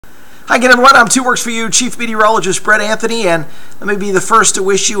Hi again, everyone. I'm Two Works For You, Chief Meteorologist Brett Anthony, and let me be the first to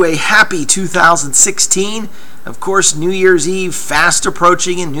wish you a happy 2016. Of course, New Year's Eve fast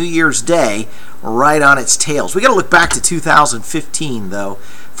approaching and New Year's Day right on its tails. We got to look back to 2015, though.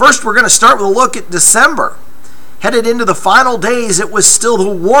 First, we're going to start with a look at December. Headed into the final days, it was still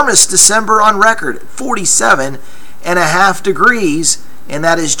the warmest December on record, 47.5 degrees, and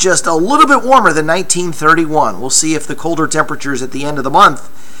that is just a little bit warmer than 1931. We'll see if the colder temperatures at the end of the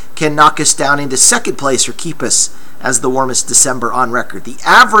month can knock us down into second place or keep us as the warmest December on record. The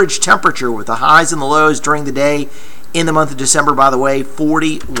average temperature with the highs and the lows during the day in the month of December, by the way,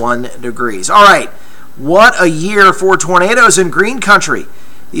 41 degrees. All right, what a year for tornadoes in green country.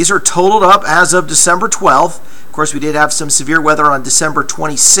 These are totaled up as of December 12th. Of course, we did have some severe weather on December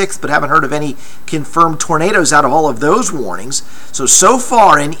 26th, but haven't heard of any confirmed tornadoes out of all of those warnings. So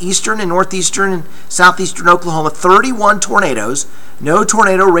far in eastern and northeastern and southeastern Oklahoma, 31 tornadoes. No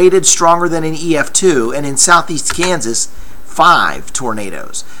tornado rated stronger than an EF2. And in southeast Kansas, 5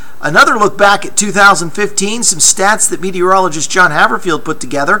 tornadoes. Another look back at 2015, some stats that meteorologist John Haverfield put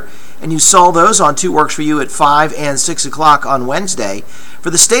together, and you saw those on Two Works For You at 5 and 6 o'clock on Wednesday.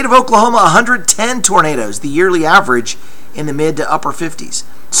 For the state of Oklahoma, 110 tornadoes, the yearly average in the mid to upper 50s.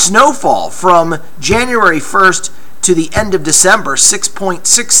 Snowfall from January 1st to the end of December,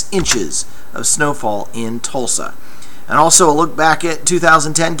 6.6 inches of snowfall in Tulsa. And also a look back at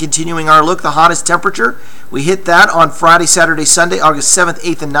 2010, continuing our look, the hottest temperature. We hit that on Friday, Saturday, Sunday, August 7th,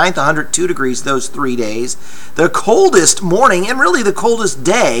 8th, and 9th, 102 degrees those 3 days. The coldest morning, and really the coldest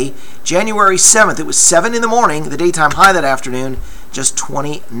day, January 7th. It was 7 in the morning, the daytime high that afternoon, just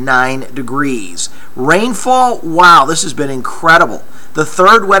 29 degrees. Rainfall, wow, this has been incredible. The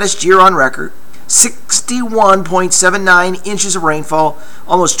third wettest year on record. 61.79 inches of rainfall,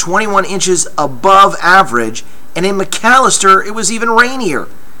 almost 21 inches above average. And in McAllister, it was even rainier.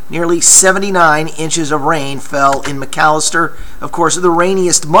 Nearly 79 inches of rain fell in McAllister. Of course, the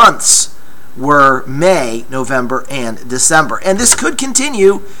rainiest months were May, November, and December. And this could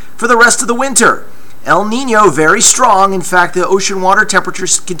continue for the rest of the winter. El Nino, very strong. In fact, the ocean water temperature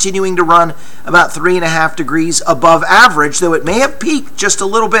is continuing to run about 3.5 degrees above average, though it may have peaked just a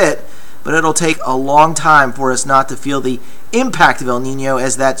little bit. But it'll take a long time for us not to feel the impact of El Nino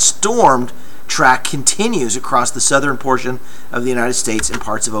as that stormed track continues across the southern portion of the United States and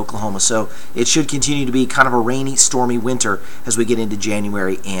parts of Oklahoma. So it should continue to be kind of a rainy, stormy winter as we get into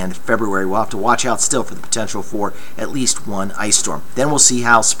January and February. We'll have to watch out still for the potential for at least one ice storm. Then we'll see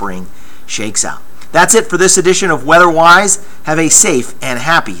how spring shakes out. That's it for this edition of Weather Wise. Have a safe and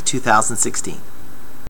happy 2016.